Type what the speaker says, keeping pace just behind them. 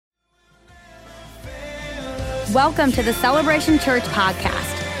Welcome to the Celebration Church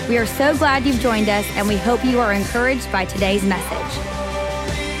podcast. We are so glad you've joined us, and we hope you are encouraged by today's message.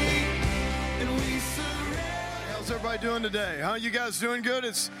 How's everybody doing today? Huh? You guys doing good?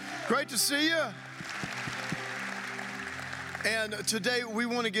 It's great to see you. And today we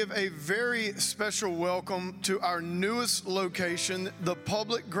want to give a very special welcome to our newest location, the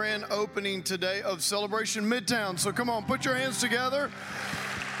public grand opening today of Celebration Midtown. So come on, put your hands together.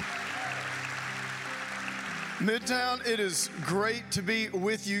 Midtown, it is great to be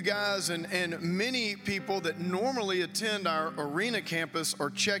with you guys, and many people that normally attend our arena campus are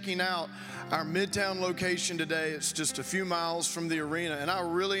checking out our Midtown location today. It's just a few miles from the arena, and I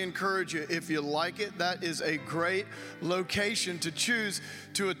really encourage you, if you like it, that is a great location to choose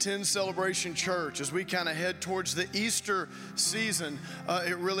to attend Celebration Church. As we kind of head towards the Easter season,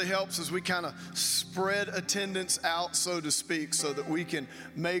 it really helps as we kind of spread attendance out, so to speak, so that we can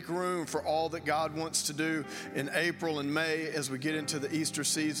make room for all that God wants to do in April and May as we get into the Easter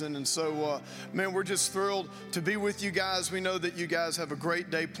season. And so, man, we're just thrilled to be with you guys. We know that you guys have a great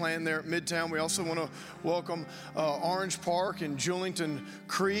day planned there at Midtown. We also want to welcome Orange Park and Julington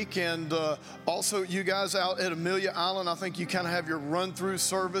Creek, and also you guys out at Amelia Island. I think you kind of have your run-through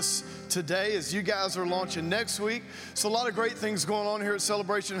service today as you guys are launching next week. So a lot of great things going on here at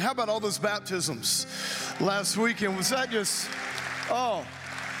Celebration. How about all those baptisms last weekend? Was that just,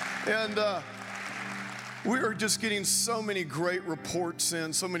 we are just getting so many great reports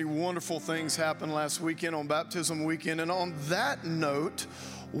in, so many wonderful things happened last weekend on baptism weekend. And on that note,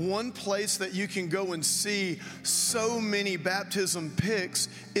 one place that you can go and see so many baptism pics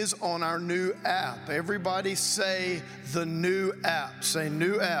is on our new app. Everybody say the new app. Say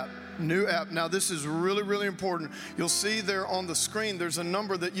new app. New app. Now, this is really, really important. You'll see there on the screen, there's a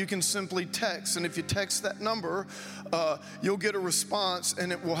number that you can simply text. And if you text that number, you'll get a response,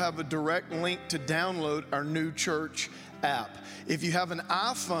 and it will have a direct link to download our new church app. If you have an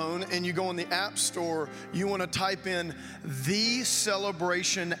iPhone and you go in the App Store, you want to type in the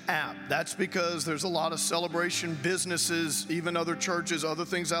Celebration app. That's because there's a lot of celebration businesses, even other churches, other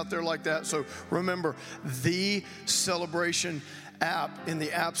things out there like that. So remember, the Celebration app in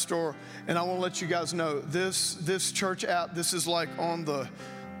the App Store. And I want to let you guys know, this church app, this is like on the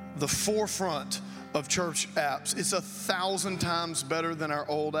forefront of church apps. It's 1,000 times better than our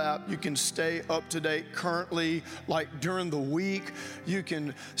old app. You can stay up to date currently, like during the week. You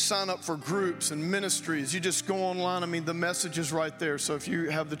can sign up for groups and ministries. You just go online. I mean, the message is right there. So if you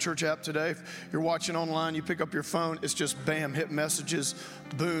have the church app today, if you're watching online, you pick up your phone, it's just bam, hit messages,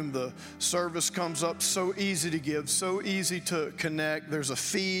 boom, the service comes up. So easy to give, so easy to connect. There's a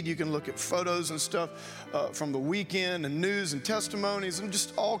feed. You can look at photos and stuff from the weekend and news and testimonies and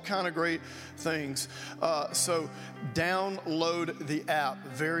just all kind of great things. So download the app.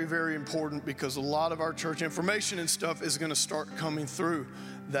 Very, very important, because a lot of our church information and stuff is going to start coming through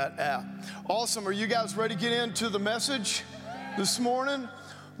that app. Awesome. Are you guys ready to get into the message this morning?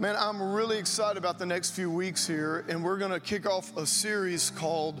 Man, I'm really excited about the next few weeks here, and we're going to kick off a series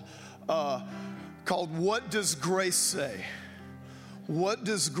called What Does Grace Say? What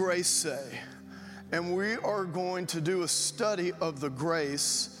does grace say? And we are going to do a study of the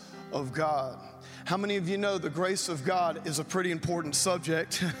grace of God. How many of you know the grace of God is a pretty important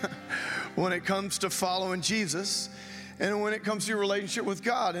subject when it comes to following Jesus and when it comes to your relationship with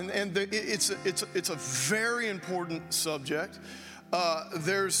God? It's a very important subject.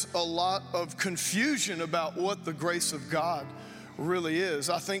 There's a lot of confusion about what the grace of God really is.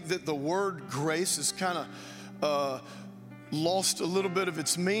 I think that the word grace is kind of lost a little bit of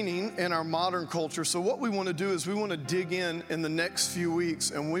its meaning in our modern culture. So what we want to do is we want to dig in the next few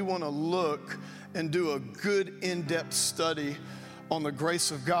weeks, and we want to look and do a good in-depth study on the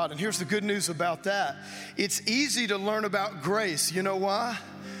grace of God. And here's the good news about that. It's easy to learn about grace. You know why?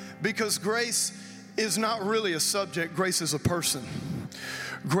 Because grace is not really a subject. Grace is a person.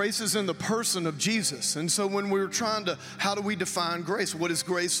 Grace is in the person of Jesus. And so when we're trying to, how do we define grace? What does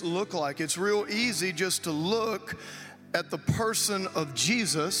grace look like? It's real easy just to look at the person of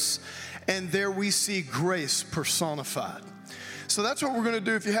Jesus, and there we see grace personified. So that's what we're going to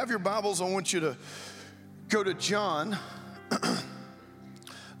do. If you have your Bibles, I want you to go to John,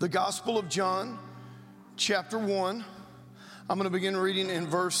 the Gospel of John, chapter 1. I'm going to begin reading in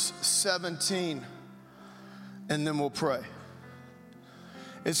verse 17, and then we'll pray.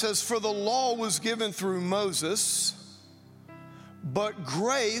 It says, "For the law was given through Moses, but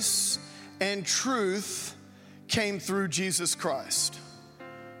grace and truth came through Jesus Christ."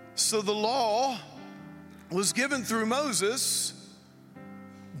 So the law was given through Moses,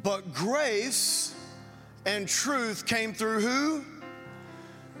 but grace and truth came through who?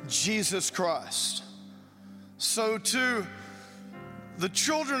 Jesus Christ. So to the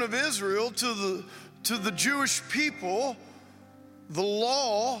children of Israel, to the Jewish people, the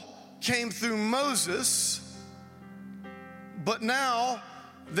law came through Moses, but now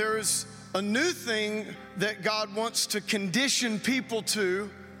there's a new thing that God wants to condition people to,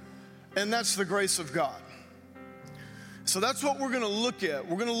 and that's the grace of God. So that's what we're going to look at.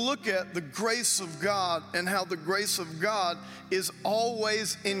 We're going to look at the grace of God and how the grace of God is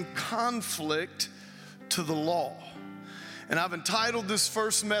always in conflict to the law. And I've entitled this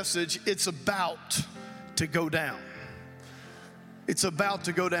first message, It's About to Go Down. It's about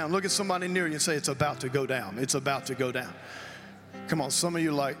to go down. Look at somebody near you and say, it's about to go down. It's about to go down. Come on, some of you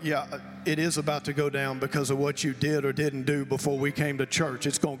are like, yeah, it is about to go down because of what you did or didn't do before we came to church.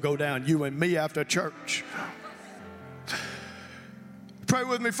 It's going to go down, you and me after church. Pray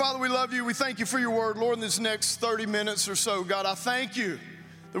with me. Father, we love you. We thank you for your word. Lord, in this next 30 minutes or so, God, I thank you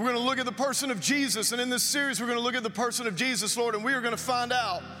that we're going to look at the person of Jesus. And in this series, we're going to look at the person of Jesus, Lord, and we are going to find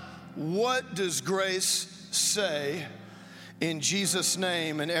out, what does grace say in Jesus'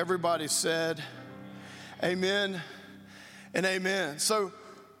 name? And everybody said, amen and amen. So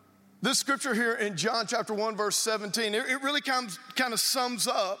this scripture here in John chapter 1, verse 17, it really kind of sums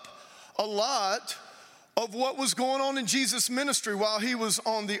up a lot of what was going on in Jesus' ministry while he was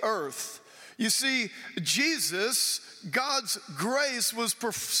on the earth. You see, Jesus, God's grace was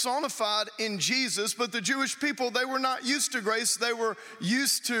personified in Jesus, but the Jewish people, they were not used to grace, they were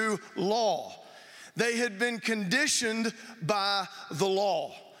used to law. They had been conditioned by the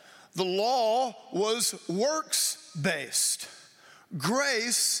law. The law was works-based.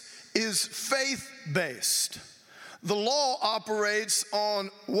 Grace is faith-based. The law operates on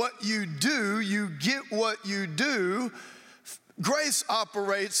what you do, you get what you do. Grace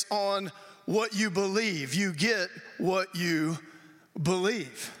operates on what you believe, you get what you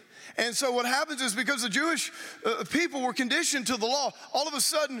believe. And so what happens is, because the Jewish people were conditioned to the law, all of a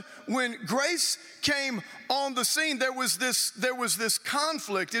sudden when grace came on the scene, there was this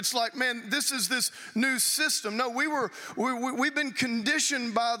conflict. It's like, man, this is this new system. No, we've been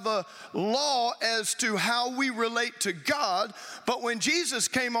conditioned by the law as to how we relate to God. But when Jesus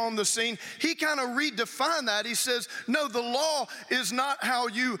came on the scene, he kind of redefined that. He says, no, the law is not how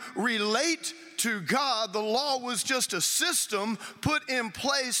you relate to God. The law was just a system put in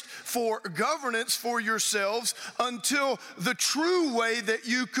place for governance for yourselves until the true way that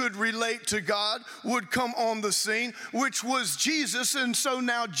you could relate to God would come on the scene, which was Jesus. And so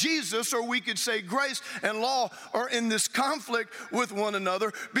now Jesus, or we could say grace and law, are in this conflict with one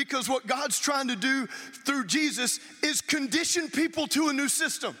another, because what God's trying to do through Jesus is condition people to a new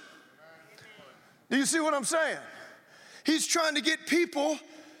system. Do you see what I'm saying? He's trying to get people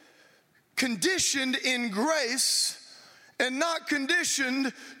conditioned in grace and not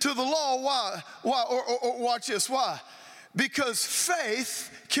conditioned to the law. Why? Or watch this. Why? Because faith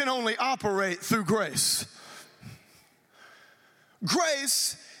can only operate through grace.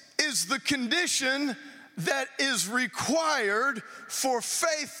 Grace is the condition that is required for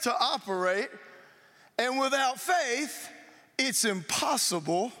faith to operate. And without faith, it's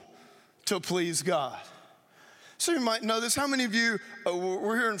impossible to please God. So you might know this. How many of you,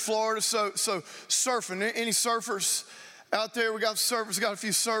 we're here in Florida, so surfing. Any surfers out there? We got surfers, got a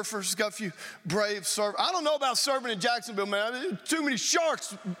few surfers, got a few brave surfers. I don't know about surfing in Jacksonville, man. Too many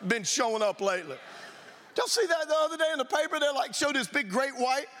sharks been showing up lately. Y'all see that the other day in the paper? They like showed this big great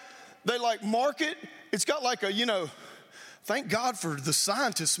white. They like mark it. It's got like a, thank God for the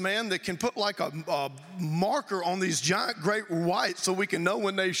scientists, man, that can put like a marker on these giant great whites so we can know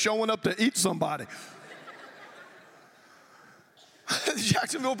when they're showing up to eat somebody. The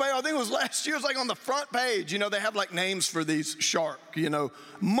Jacksonville Bay, I think it was last year, it was like on the front page. They have like names for these shark,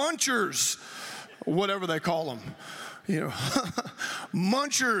 munchers, whatever they call them.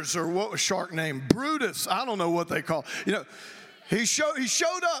 Munchers, or what was shark name? Brutus, I don't know what they call. He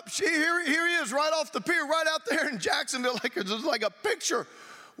showed up. Here he is right off the pier, right out there in Jacksonville, like a picture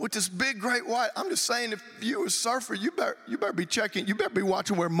with this big great white. I'm just saying, if you're a surfer, you better be checking. You better be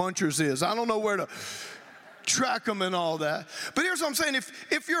watching where Munchers is. I don't know where to track them and all that. But here's what I'm saying.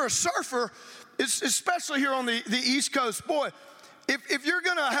 If you're a surfer, especially here on the East Coast, boy, if you're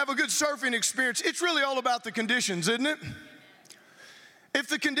going to have a good surfing experience, it's really all about the conditions, isn't it? If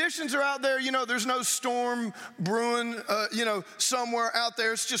the conditions are out there, there's no storm brewing, somewhere out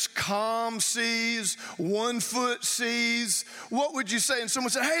there. It's just calm seas, 1 foot seas. What would you say? And someone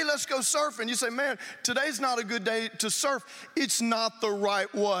said, hey, let's go surfing. You say, man, today's not a good day to surf. It's not the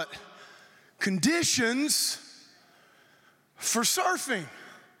right what? Conditions for surfing.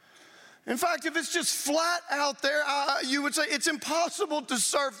 In fact, if it's just flat out there, you would say it's impossible to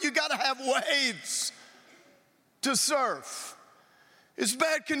surf. You got to have waves. to serve. It's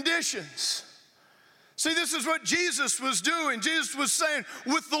bad conditions. See, this is what Jesus was doing. Jesus was saying,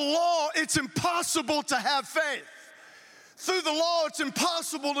 with the law, it's impossible to have faith. Through the law, it's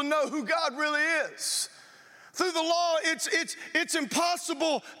impossible to know who God really is. Through the law, it's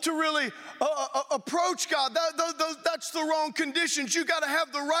impossible to really approach God. That's the wrong conditions. You got to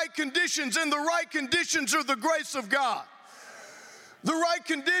have the right conditions, and the right conditions are the grace of God. The right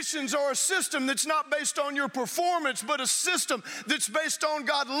conditions are a system that's not based on your performance, but a system that's based on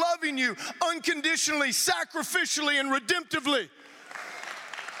God loving you unconditionally, sacrificially, and redemptively.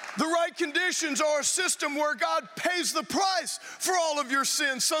 The right conditions are a system where God pays the price for all of your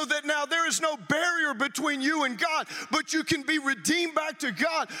sins so that now there is no barrier between you and God, but you can be redeemed back to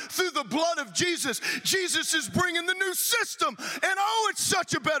God through the blood of Jesus. Jesus is bringing the new system, and oh, it's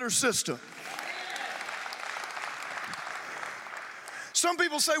such a better system. Some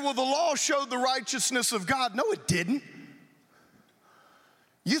people say, well, the law showed the righteousness of God. No, it didn't.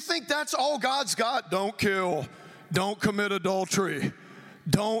 You think that's all God's got? Don't kill, don't commit adultery.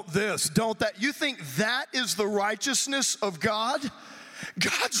 Don't this, don't that. You think that is the righteousness of God?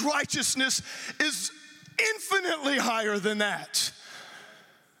 God's righteousness is infinitely higher than that.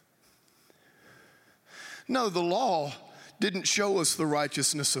 No, the law didn't show us the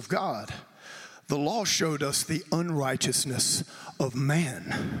righteousness of God. The law showed us the unrighteousness of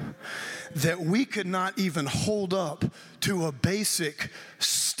man, that we could not even hold up to a basic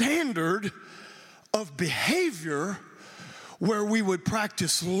standard of behavior where we would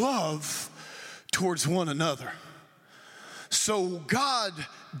practice love towards one another. So God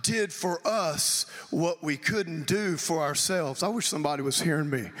did for us what we couldn't do for ourselves. I wish somebody was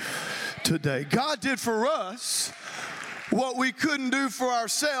hearing me today. God did for us what we couldn't do for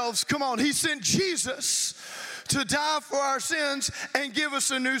ourselves. Come on, He sent Jesus to die for our sins and give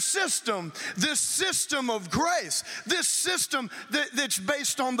us a new system. This system of grace, this system that's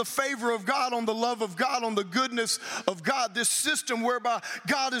based on the favor of God, on the love of God, on the goodness of God. This system whereby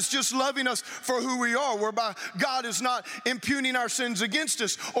God is just loving us for who we are, whereby God is not impugning our sins against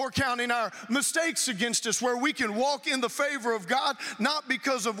us or counting our mistakes against us, where we can walk in the favor of God, not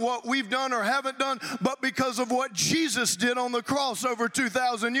because of what we've done or haven't done, but because of what Jesus did on the cross over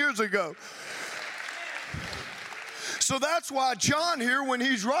 2,000 years ago. So that's why John here, when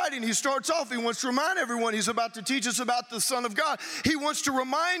he's writing, he starts off, he wants to remind everyone, he's about to teach us about the Son of God. He wants to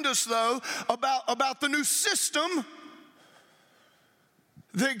remind us, though, about the new system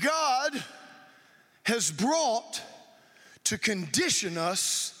that God has brought to condition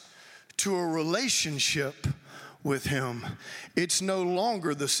us to a relationship with Him. It's no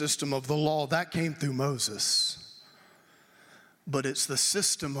longer the system of the law. That came through Moses. But it's the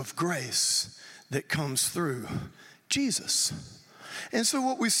system of grace that comes through Jesus. And so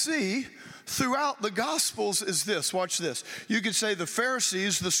what we see throughout the Gospels is this. Watch this. You could say the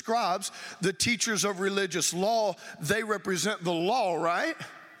Pharisees, the scribes, the teachers of religious law, they represent the law, right?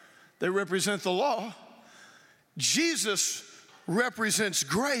 They represent the law. Jesus represents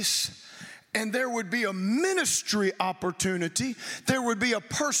grace, and there would be a ministry opportunity. There would be a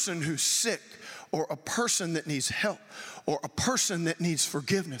person who's sick, or a person that needs help, or a person that needs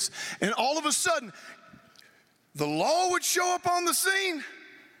forgiveness. And all of a sudden, the law would show up on the scene,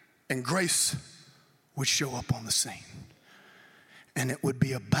 and grace would show up on the scene. And it would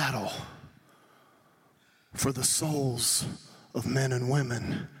be a battle for the souls of men and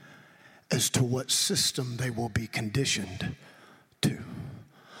women as to what system they will be conditioned to.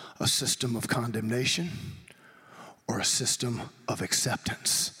 A system of condemnation or a system of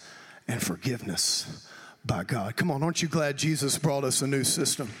acceptance and forgiveness by God. Come on, aren't you glad Jesus brought us a new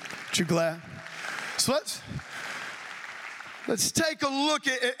system? Aren't you glad? So let's take a look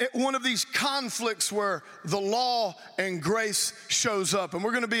at one of these conflicts where the law and grace shows up. And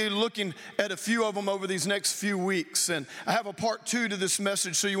we're going to be looking at a few of them over these next few weeks. And I have a part 2 to this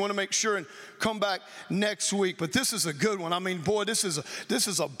message, so you want to make sure and come back next week. But this is a good one. I mean, boy, this is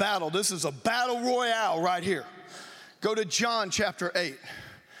a battle. This is a battle royale right here. Go to John chapter 8.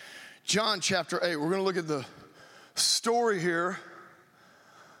 John chapter 8. We're going to look at the story here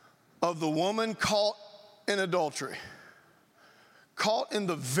of the woman caught in adultery. Caught in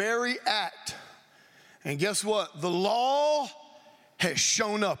the very act. And guess what? The law has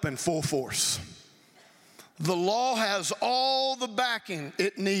shown up in full force. The law has all the backing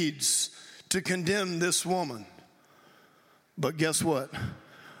it needs to condemn this woman. But guess what?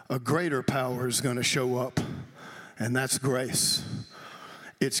 A greater power is going to show up, and that's grace.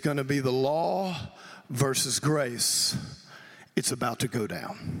 It's going to be the law versus grace. It's about to go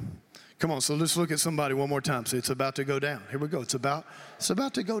down. Come on, so let's look at somebody one more time. Say, it's about to go down. Here we go. It's about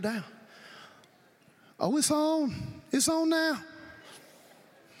to go down. Oh, it's on. It's on now.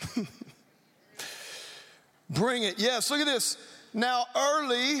 Bring it. Yes, look at this. Now,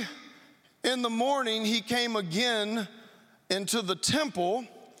 early in the morning, he came again into the temple,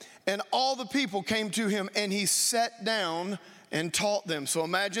 and all the people came to him, and he sat down and taught them. So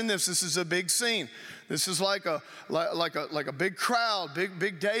imagine this. This is a big scene. This is like a big crowd,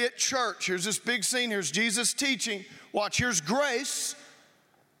 big day at church. Here's this big scene. Here's Jesus teaching. Watch, here's Grace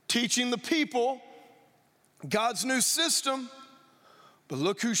teaching the people God's new system. But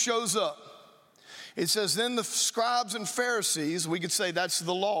look who shows up. It says, then the scribes and Pharisees, we could say that's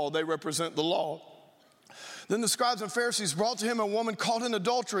the law, they represent the law. Then the scribes and Pharisees brought to him a woman caught in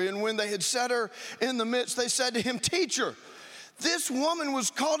adultery, and when they had set her in the midst, they said to him, Teacher, this woman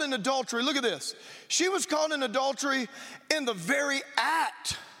was caught in adultery. Look at this. She was caught in adultery in the very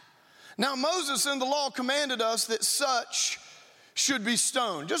act. Now Moses in the law commanded us that such should be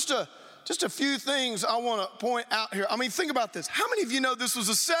stoned. Just a few things I want to point out here. I mean, think about this. How many of you know this was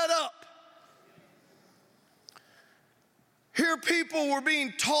a setup? Here people were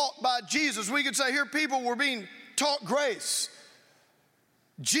being taught by Jesus. We could say here people were being taught grace.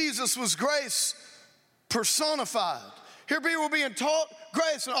 Jesus was grace personified. Here people were being taught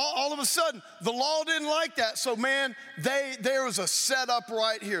grace, and all of a sudden, the law didn't like that. So man, there was a setup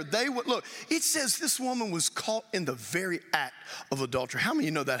right here. Look, it says this woman was caught in the very act of adultery. How many of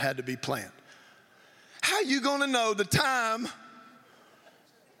you know that had to be planned? How are you gonna know the time?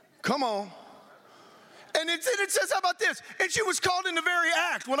 Come on. And it says, how about this? And she was caught in the very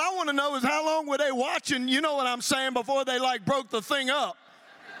act. What I want to know is how long were they watching, you know what I'm saying, before they like broke the thing up?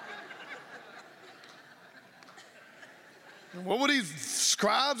 What were these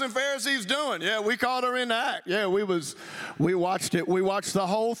scribes and Pharisees doing? Yeah, we caught her in the act. Yeah, we watched it. We watched the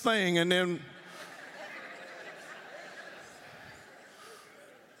whole thing, and then,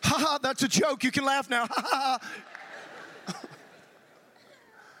 ha, that's a joke. You can laugh now. Ha, ha.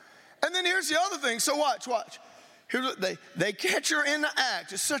 And then here's the other thing. So watch. They catch her in the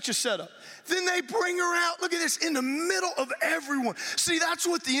act. It's such a setup. Then they bring her out. Look at this, in the middle of everyone. See, that's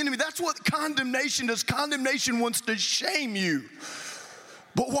what the enemy, that's what condemnation does. Condemnation wants to shame you.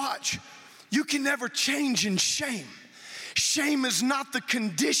 But watch, you can never change in shame. Shame is not the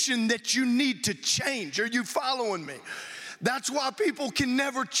condition that you need to change. Are you following me? That's why people can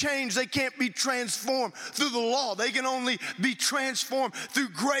never change. They can't be transformed through the law. They can only be transformed through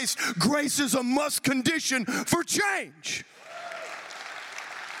grace. Grace is a must condition for change.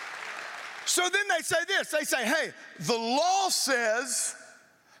 So then they say this. They say, hey, the law says,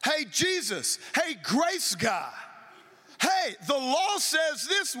 hey, Jesus, hey, grace guy, hey, the law says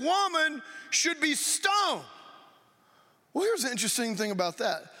this woman should be stoned. Well, here's the interesting thing about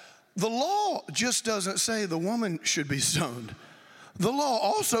that. The law just doesn't say the woman should be stoned. The law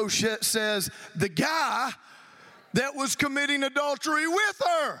also says the guy that was committing adultery with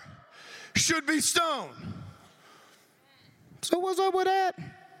her should be stoned. So what's up with that?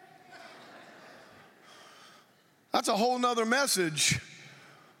 That's a whole nother message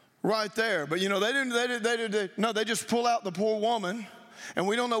right there. But you know, they just pull out the poor woman, and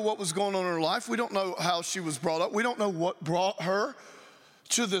we don't know what was going on in her life. We don't know how she was brought up. We don't know what brought her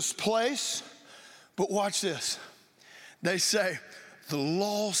to this place. But watch this. They say, the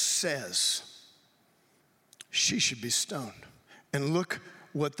law says she should be stoned. And look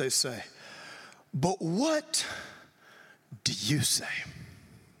what they say. But what do you say?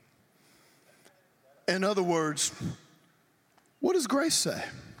 In other words, what does grace say?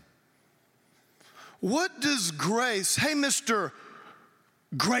 What does grace, hey, Mr.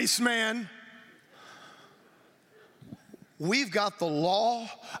 Grace Man, we've got the law.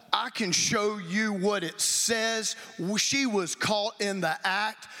 I can show you what it says. She was caught in the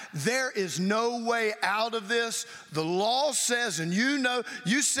act. There is no way out of this. The law says, and you know,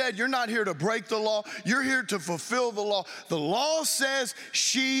 you said you're not here to break the law. You're here to fulfill the law. The law says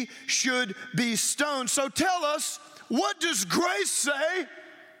she should be stoned. So tell us, what does grace say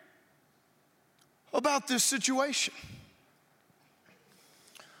about this situation?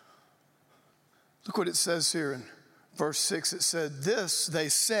 Look what it says here in Verse 6, it said, this they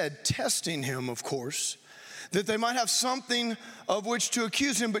said, testing him, of course, that they might have something of which to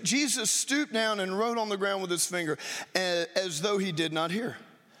accuse him. But Jesus stooped down and wrote on the ground with his finger, as though he did not hear.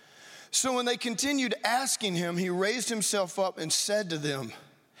 So when they continued asking him, he raised himself up and said to them,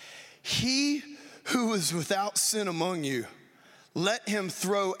 he who is without sin among you, let him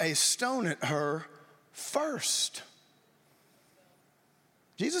throw a stone at her first.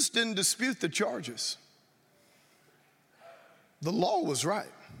 Jesus didn't dispute the charges. The law was right.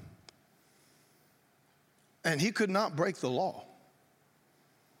 And he could not break the law.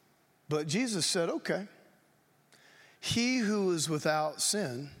 But Jesus said, okay, he who is without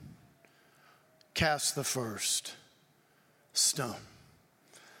sin, cast the first stone.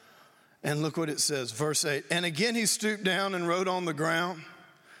 And look what it says, verse 8. And again he stooped down and wrote on the ground.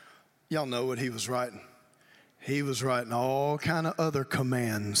 Y'all know what he was writing. He was writing all kind of other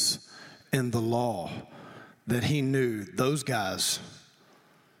commands in the law that he knew those guys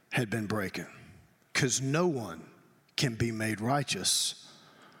had been breaking. Because no one can be made righteous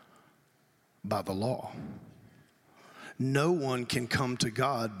by the law. No one can come to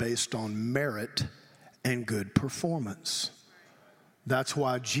God based on merit and good performance. That's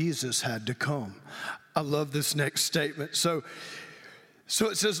why Jesus had to come. I love this next statement. So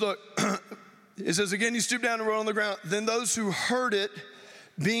it says, look, it says, again, he stooped down and wrote on the ground. Then those who heard it,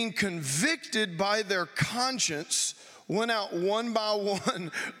 being convicted by their conscience, went out one by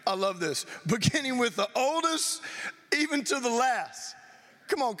one. I love this. Beginning with the oldest, even to the last.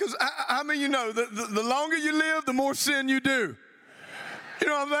 Come on, because how many of you know that the longer you live, the more sin you do? You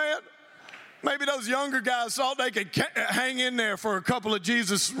know what I'm saying? Maybe those younger guys thought they could hang in there for a couple of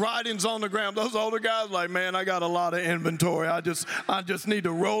Jesus writings on the ground. Those older guys like, man, I got a lot of inventory. I just need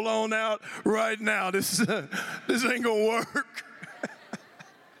to roll on out right now. This ain't gonna work.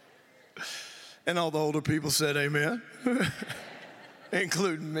 And all the older people said amen,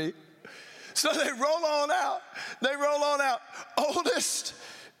 including me. So they roll on out. They roll on out. Oldest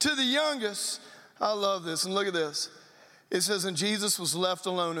to the youngest. I love this. And look at this. It says, and Jesus was left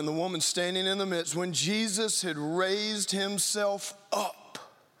alone, and the woman standing in the midst. When Jesus had raised himself up.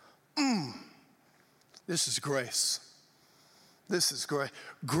 This is grace. This is grace.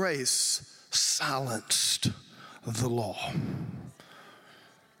 Grace silenced the law.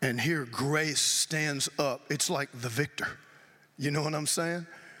 And here grace stands up. It's like the victor. You know what I'm saying?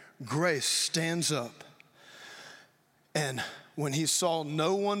 Grace stands up. And when he saw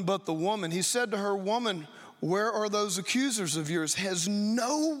no one but the woman, he said to her, woman, where are those accusers of yours? Has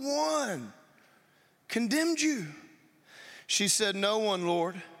no one condemned you? She said, no one,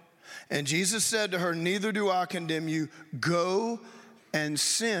 Lord. And Jesus said to her, neither do I condemn you. Go and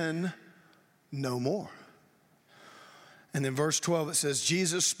sin no more. And then verse 12, it says,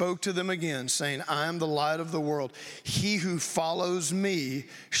 Jesus spoke to them again, saying, I am the light of the world. He who follows me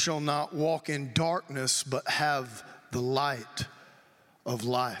shall not walk in darkness, but have the light of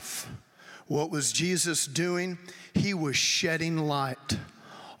life. What was Jesus doing? He was shedding light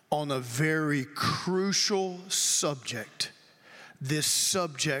on a very crucial subject, this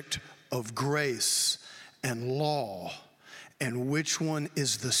subject of grace and law, and which one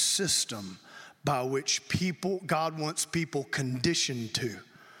is the system by which God wants people conditioned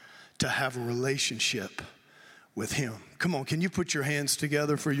to have a relationship with him. Come on, can you put your hands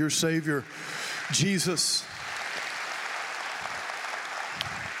together for your Savior, Jesus?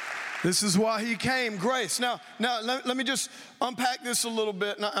 This is why he came, grace. Now let me just unpack this a little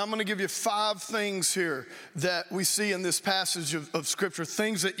bit. Now, I'm going to give you 5 things here that we see in this passage of Scripture.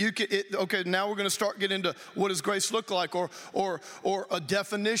 Things that you can, okay, now we're going to start getting into what does grace look like, or a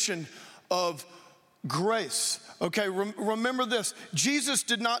definition of grace. Okay, remember this. Jesus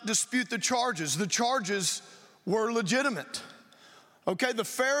did not dispute the charges. The charges were legitimate. Okay, the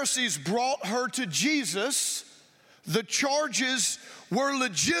Pharisees brought her to Jesus. The charges were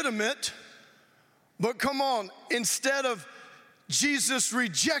legitimate, but come on, instead of Jesus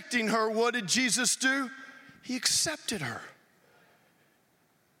rejecting her, what did Jesus do? He accepted her.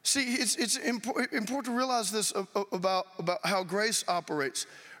 See, it's important to realize this about how grace operates.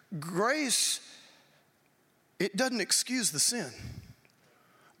 Grace, it doesn't excuse the sin,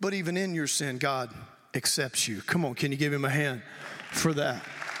 but even in your sin, God accepts you. Come on, can you give him a hand for that?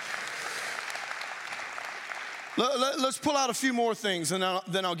 Let's pull out a few more things, and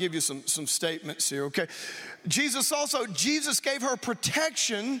then I'll give you some statements here, okay? Jesus gave her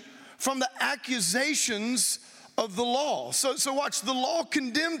protection from the accusations of the law. So watch, the law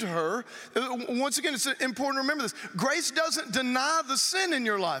condemned her. Once again, it's important to remember this. Grace doesn't deny the sin in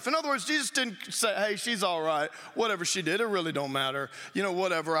your life. In other words, Jesus didn't say, hey, she's all right. Whatever she did, it really don't matter. You know,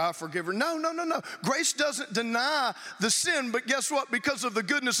 whatever, I forgive her. No. Grace doesn't deny the sin, but guess what? Because of the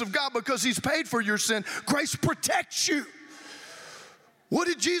goodness of God, because he's paid for your sin, grace protects you. What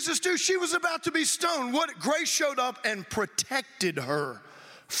did Jesus do? She was about to be stoned. Grace showed up and protected her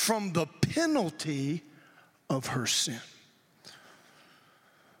from the penalty of her sin.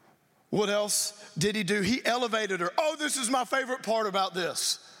 What else did he do? He elevated her. Oh, this is my favorite part about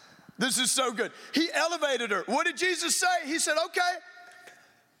this. This is so good. He elevated her. What did Jesus say? He said, okay,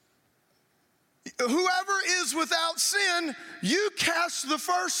 whoever is without sin, you cast the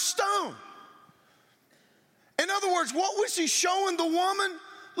first stone. In other words, what was he showing the woman?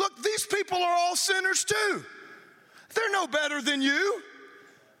 look, these people are all sinners too. They're no better than you.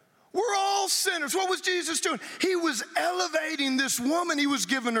 We're all sinners. What was Jesus doing? He was elevating this woman. He was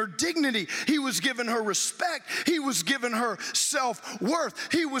giving her dignity. He was giving her respect. He was giving her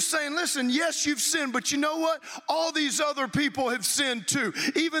self-worth. He was saying, listen, yes, you've sinned, but you know what? All these other people have sinned too.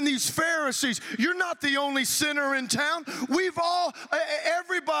 Even these Pharisees. You're not the only sinner in town.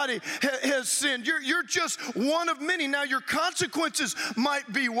 Everybody has sinned. You're just one of many. Now, your consequences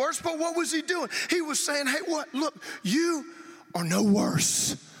might be worse, but what was he doing? He was saying, hey, look, you are no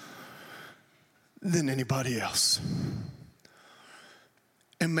worse than anybody else.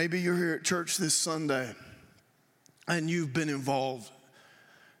 And maybe you're here at church this Sunday and you've been involved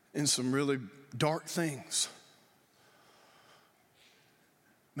in some really dark things.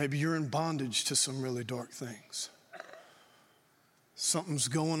 Maybe you're in bondage to some really dark things. Something's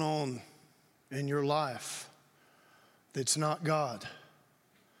going on in your life that's not God,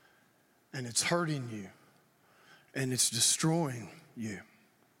 and it's hurting you, and it's destroying you.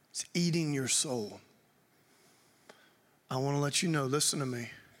 It's eating your soul. I want to let you know, listen to me,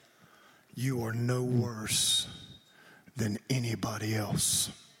 you are no worse than anybody else.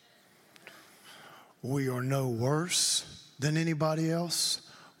 We are no worse than anybody else.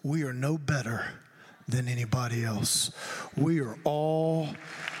 We are no better than anybody else. We are all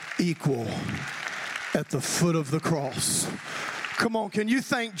equal at the foot of the cross. Come on, can you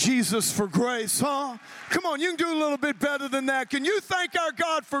thank Jesus for grace, huh? Come on, you can do a little bit better than that. Can you thank our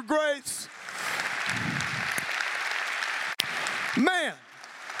God for grace? Man.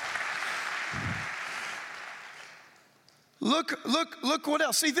 Look what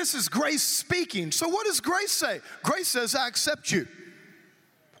else. See, this is grace speaking. So what does grace say? Grace says, I accept you.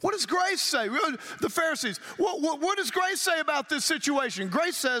 What does grace say? The Pharisees, what does grace say about this situation?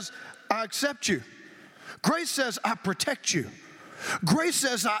 Grace says, I accept you. Grace says, I protect you. Grace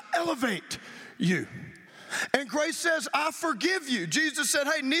says, I elevate you. And grace says, I forgive you. Jesus said,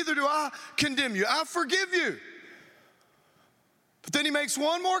 hey, neither do I condemn you. I forgive you. But then he makes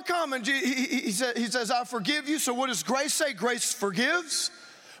one more comment. He says, I forgive you. So what does grace say? Grace forgives.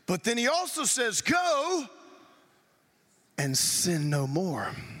 But then he also says, go and sin no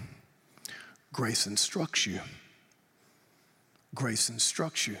more. Grace instructs you. Grace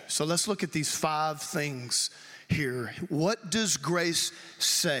instructs you. So let's look at these 5 things here. What does grace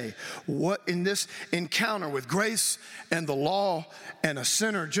say? What in this encounter with grace and the law and a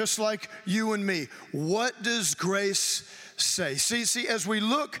sinner just like you and me, what does grace say? See, as we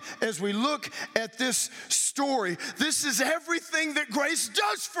look at this story, this is everything that grace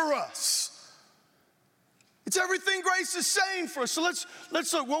does for us. It's everything grace is saying for us. So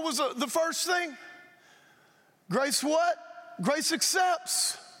let's look. What was the first thing? Grace what? Grace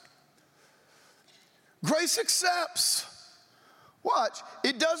accepts. Grace accepts. Watch.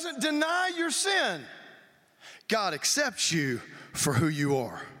 It doesn't deny your sin. God accepts you for who you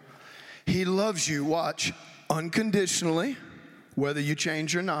are. He loves you, watch, unconditionally, whether you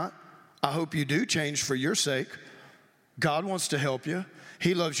change or not. I hope you do change for your sake. God wants to help you.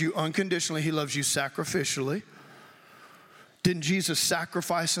 He loves you unconditionally. He loves you sacrificially. Didn't Jesus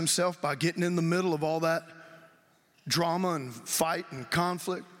sacrifice himself by getting in the middle of all that drama and fight and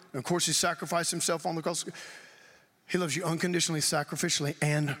conflict? And of course, he sacrificed himself on the cross. He loves you unconditionally, sacrificially,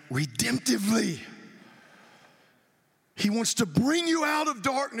 and redemptively. He wants to bring you out of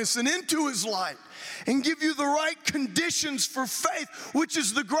darkness and into his light and give you the right conditions for faith, which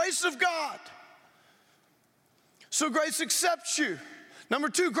is the grace of God. So grace accepts you. Number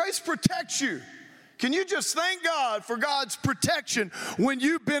 2, grace protects you. Can you just thank God for God's protection when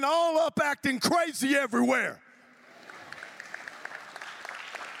you've been all up acting crazy everywhere?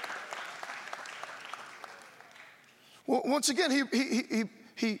 Well, once again,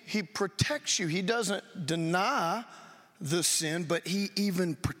 he protects you. He doesn't deny the sin, but he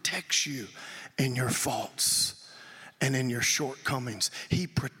even protects you in your faults and in your shortcomings. He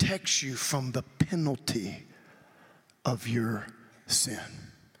protects you from the penalty of your sin.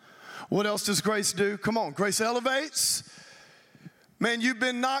 What else does grace do? Come on, grace elevates. Man, you've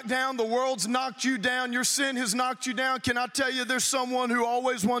been knocked down. The world's knocked you down. Your sin has knocked you down. Can I tell you, there's someone who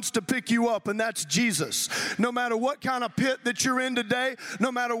always wants to pick you up, and that's Jesus. No matter what kind of pit that you're in today,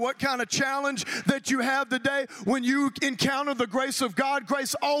 no matter what kind of challenge that you have today, when you encounter the grace of God,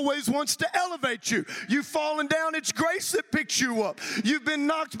 grace always wants to elevate you. You've fallen down, it's grace that picks you up. You've been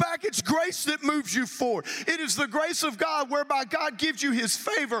knocked back, it's grace that moves you forward. It is the grace of God whereby God gives you his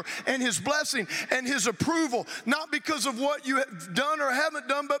favor and his blessing and his approval, not because of what you have done done or haven't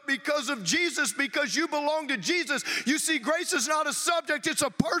done, but because of Jesus, because you belong to Jesus. You see, grace is not a subject, it's a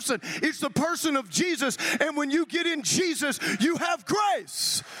person. It's the person of Jesus. And when you get in Jesus, you have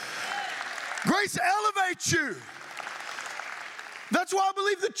grace. Grace elevates you. That's why I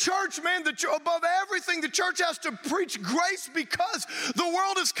believe the church, man, above everything, the church has to preach grace because the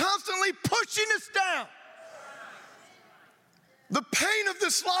world is constantly pushing us down. The pain of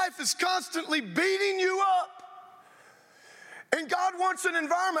this life is constantly beating you up. And God wants an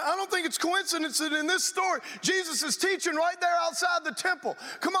environment. I don't think it's coincidence that in this story, Jesus is teaching right there outside the temple.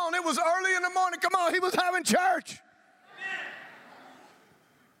 Come on, it was early in the morning. Come on, he was having church.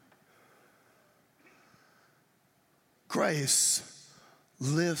 Grace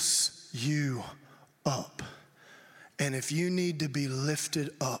lifts you up. And if you need to be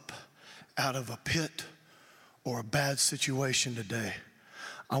lifted up out of a pit or a bad situation today,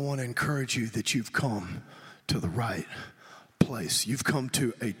 I want to encourage you that you've come to the right place. You've come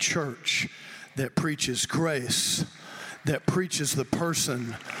to a church that preaches grace, that preaches the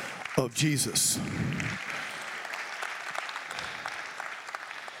person of Jesus.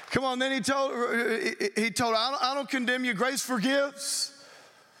 Come on, then he told her, I don't condemn you. Grace forgives.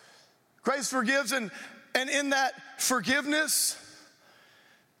 Grace forgives, and in that forgiveness,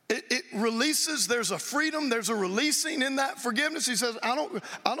 it releases. There's a freedom, there's a releasing in that forgiveness. He says, I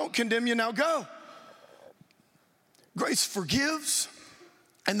don't condemn you, now go. Grace forgives.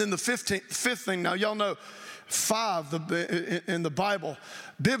 And then the fifth thing, now y'all know 5 in the Bible,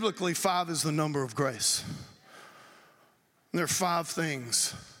 biblically 5 is the number of grace. And there are 5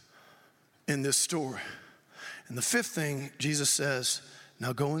 things in this story. And the 5th thing, Jesus says,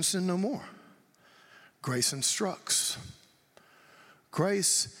 now go and sin no more. Grace instructs.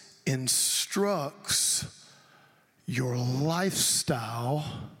 Grace instructs your lifestyle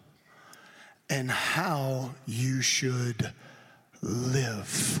and how you should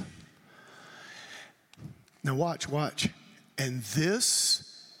live. Now watch. And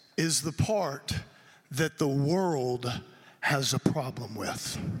this is the part that the world has a problem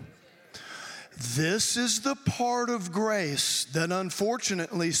with. This is the part of grace that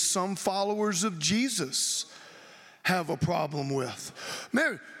unfortunately some followers of Jesus have a problem with.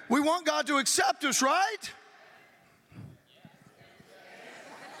 Man, we want God to accept us, right?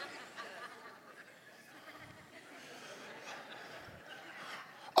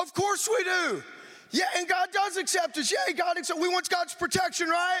 Of course we do. Yeah, and God does accept us. Yeah, we want God's protection,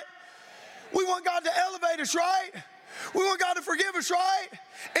 right? We want God to elevate us, right? We want God to forgive us, right?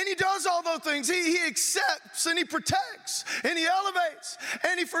 And he does all those things. He accepts and he protects and he elevates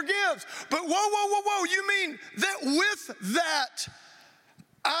and he forgives. But whoa. You mean that with that,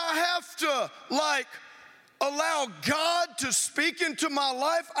 I have to allow God to speak into my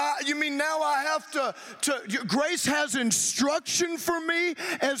life? You mean now I have to grace has instruction for me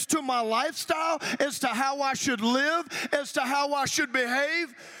as to my lifestyle, as to how I should live, as to how I should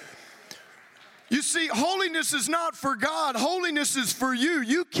behave? You see, holiness is not for God. Holiness is for you.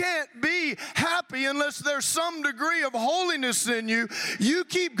 You can't be happy unless there's some degree of holiness in you. You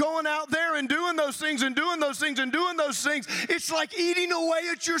keep going out there and doing those things and doing those things and doing those things. It's like eating away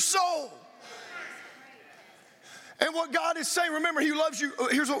at your soul. And what God is saying, remember, he loves you,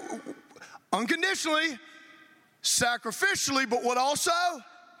 here's what, unconditionally, sacrificially, but what also?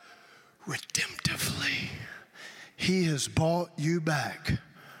 Redemptively. He has bought you back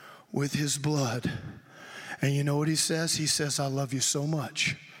with his blood. And you know what he says? He says, I love you so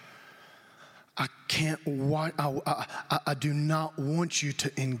much. I do not want you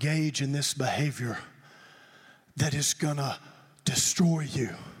to engage in this behavior that is gonna destroy you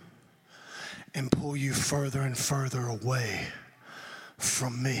and pull you further and further away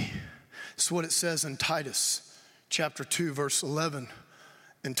from me. It's what it says in Titus chapter 2, verse 11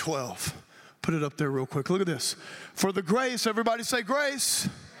 and 12. Put it up there real quick. Look at this. For the grace, everybody say grace.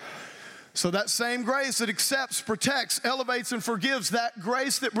 So that same grace that accepts, protects, elevates, and forgives, that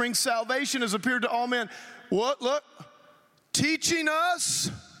grace that brings salvation has appeared to all men. What? Look. Teaching us,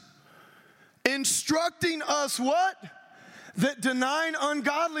 instructing us what? That denying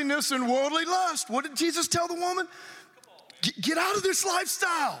ungodliness and worldly lust. What did Jesus tell the woman? Get out of this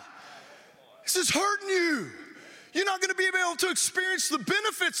lifestyle. This is hurting you. You're not going to be able to experience the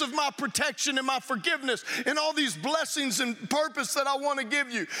benefits of my protection and my forgiveness and all these blessings and purpose that I want to give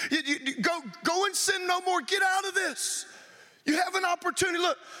you. Go and sin no more. Get out of this. You have an opportunity.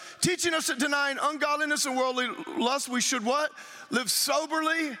 Look, teaching us that denying ungodliness and worldly lust, we should what? Live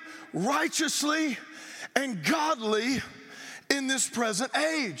soberly, righteously, and godly in this present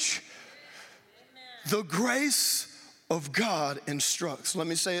age. The grace of God instructs. Let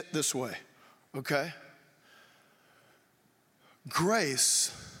me say it this way, okay?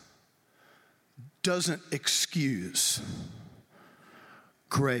 Grace doesn't excuse.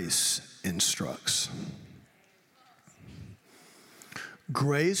 Grace instructs.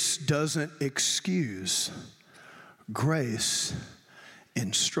 Grace doesn't excuse. Grace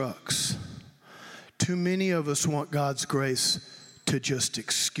instructs. Too many of us want God's grace to just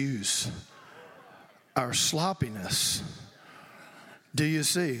excuse our sloppiness. Do you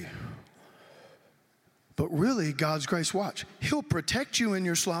see? But really, God's grace, watch, He'll protect you in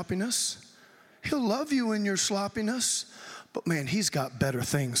your sloppiness. He'll love you in your sloppiness. But man, He's got better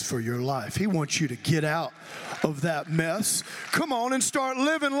things for your life. He wants you to get out of that mess. Come on and start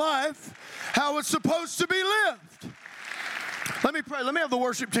living life how it's supposed to be lived. Let me pray. Let me have the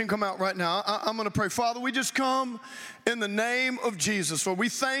worship team come out right now. I'm going to pray. Father, we just come in the name of Jesus. Lord, we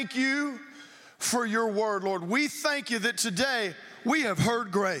thank you for your word, Lord. We thank you that today we have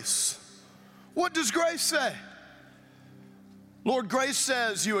heard grace. What does grace say? Lord, grace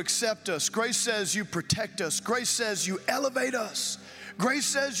says you accept us. Grace says you protect us. Grace says you elevate us. Grace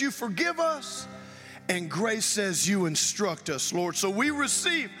says you forgive us. And grace says you instruct us, Lord. So we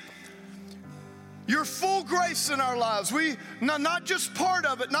receive your full grace in our lives. We not just part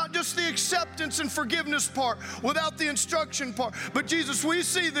of it, not just the acceptance and forgiveness part without the instruction part. But Jesus, we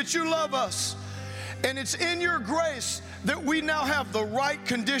see that you love us. And it's in your grace that we now have the right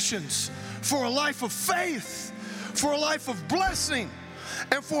conditions for a life of faith, for a life of blessing,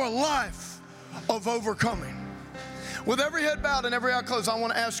 and for a life of overcoming. With every head bowed and every eye closed, I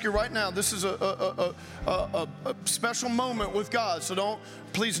want to ask you right now, this is a special moment with God, so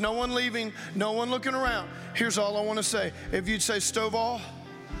please, no one leaving, no one looking around. Here's all I want to say. If you'd say, Stovall,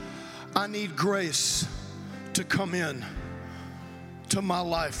 I need grace to come in to my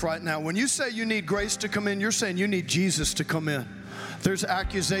life right now. When you say you need grace to come in, you're saying you need Jesus to come in. There's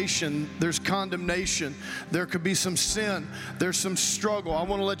accusation, there's condemnation, there could be some sin, there's some struggle. I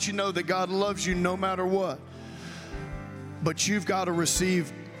want to let you know that God loves you no matter what. But you've got to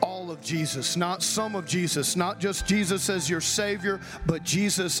receive all of Jesus, not some of Jesus, not just Jesus as your Savior, but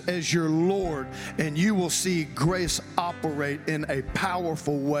Jesus as your Lord. And you will see grace operate in a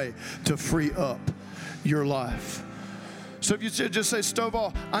powerful way to free up your life. So if you just say,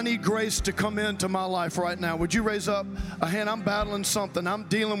 Stovall, I need grace to come into my life right now. Would you raise up a hand? I'm battling something. I'm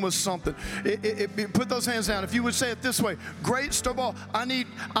dealing with something. Put those hands down. If you would say it this way, great, Stovall,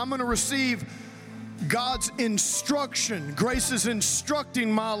 I'm going to receive God's instruction. Grace is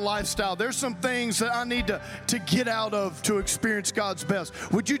instructing my lifestyle. There's some things that I need to get out of to experience God's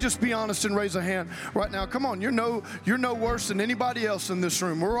best. Would you just be honest and raise a hand right now? Come on, you're no worse than anybody else in this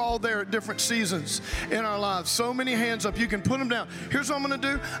room. We're all there at different seasons in our lives. So many hands up. You can put them down. Here's what I'm going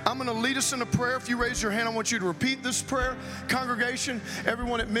to do. I'm going to lead us in a prayer. If you raise your hand, I want you to repeat this prayer. Congregation,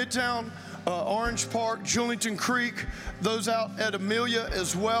 everyone at Midtown, Orange Park, Julington Creek, those out at Amelia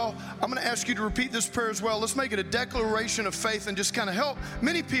as well. I'm going to ask you to repeat this prayer as well. Let's make it a declaration of faith and just kind of help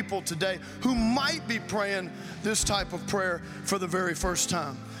many people today who might be praying this type of prayer for the very first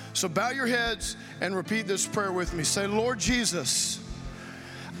time. So bow your heads and repeat this prayer with me. Say, Lord Jesus,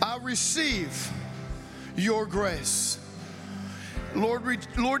 I receive your grace.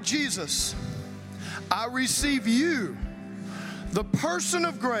 Lord Jesus, I receive you, the person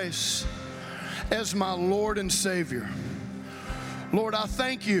of grace, as my Lord and Savior. Lord, I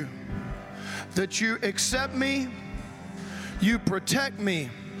thank you that you accept me, you protect me,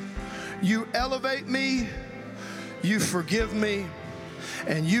 you elevate me, you forgive me,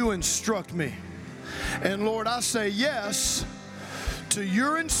 and you instruct me. And Lord, I say yes to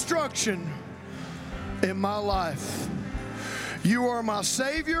your instruction in my life. You are my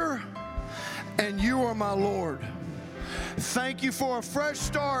Savior and you are my Lord. Thank you for a fresh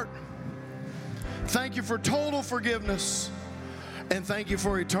start. Thank you for total forgiveness. And thank you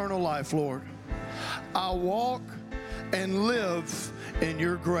for eternal life, Lord. I walk and live in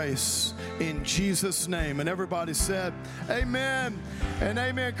your grace in Jesus' name. And everybody said, amen and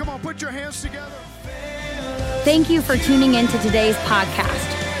amen. Come on, put your hands together. Thank you for tuning in to today's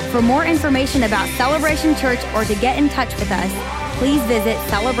podcast. For more information about Celebration Church or to get in touch with us, please visit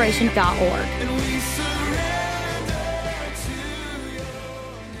celebration.org.